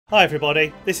Hi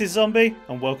everybody, this is Zombie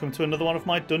and welcome to another one of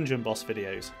my dungeon boss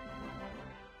videos.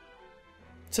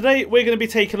 Today we're going to be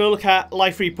taking a look at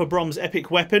Life Reaper Brom's epic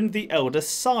weapon, the Elder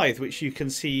Scythe, which you can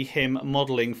see him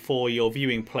modelling for your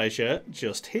viewing pleasure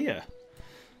just here.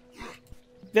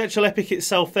 The actual epic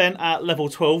itself then, at level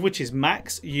 12, which is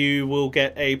max, you will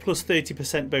get a plus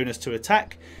 30% bonus to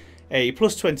attack, a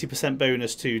plus 20%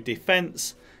 bonus to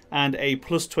defense, and a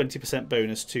plus 20%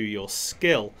 bonus to your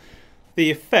skill. The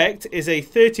effect is a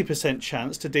 30%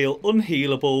 chance to deal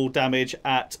unhealable damage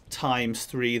at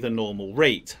 ×3 the normal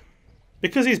rate.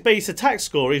 Because his base attack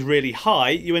score is really high,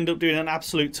 you end up doing an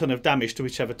absolute ton of damage to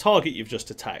whichever target you've just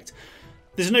attacked.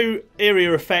 There's no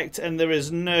area effect and there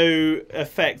is no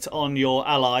effect on your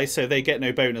allies, so they get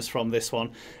no bonus from this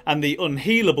one. And the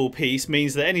unhealable piece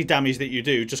means that any damage that you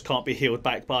do just can't be healed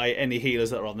back by any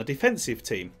healers that are on the defensive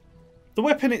team. The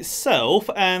weapon itself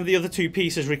and the other two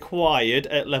pieces required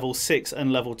at level 6 and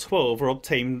level 12 are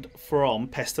obtained from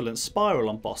Pestilence Spiral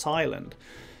on Boss Island.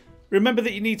 Remember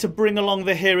that you need to bring along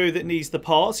the hero that needs the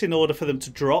parts in order for them to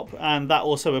drop, and that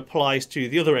also applies to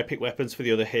the other epic weapons for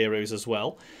the other heroes as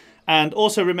well. And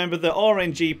also remember that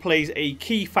RNG plays a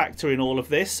key factor in all of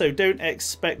this, so don't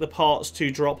expect the parts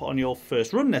to drop on your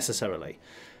first run necessarily.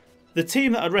 The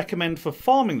team that I'd recommend for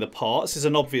farming the parts is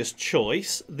an obvious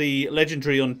choice, the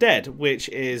Legendary Undead, which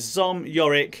is Zomm,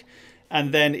 Yorick,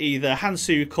 and then either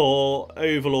Hansuke or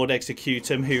Overlord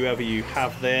Executum, whoever you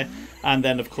have there, and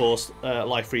then of course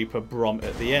Life Reaper Brom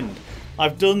at the end.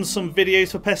 I've done some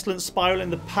videos for Pestilence Spiral in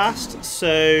the past,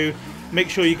 so make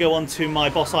sure you go onto my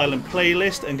Boss Island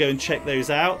playlist and go and check those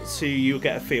out so you'll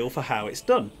get a feel for how it's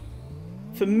done.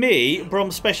 For me,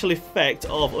 Brom's special effect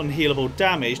of unhealable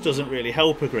damage doesn't really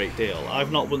help a great deal. I've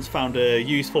not once found a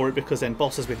use for it because then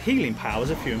bosses with healing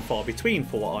powers are few and far between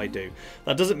for what I do.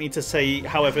 That doesn't mean to say,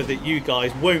 however, that you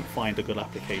guys won't find a good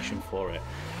application for it.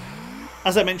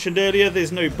 As I mentioned earlier,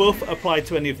 there's no buff applied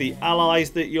to any of the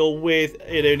allies that you're with.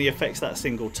 It only affects that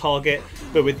single target.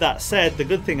 But with that said, the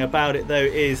good thing about it though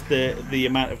is the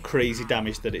amount of crazy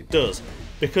damage that it does.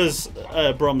 Because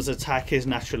Brom's attack is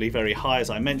naturally very high, as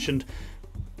I mentioned,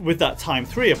 with that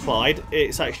 ×3 applied,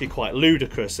 it's actually quite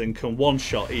ludicrous and can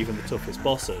one-shot even the toughest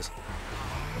bosses.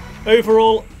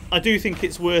 Overall, I do think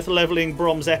it's worth levelling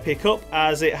Brom's epic up,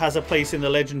 as it has a place in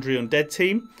the Legendary Undead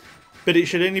team, but it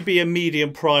should only be a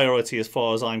medium priority as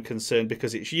far as I'm concerned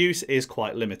because its use is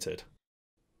quite limited.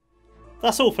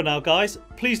 That's all for now guys.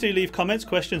 Please do leave comments,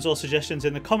 questions or suggestions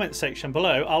in the comments section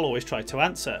below. I'll always try to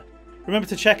answer. Remember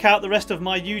to check out the rest of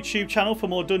my YouTube channel for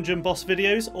more Dungeon Boss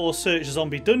videos, or search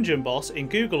Zombie Dungeon Boss in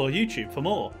Google or YouTube for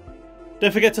more.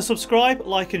 Don't forget to subscribe,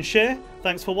 like and share.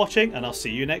 Thanks for watching and I'll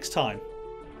see you next time.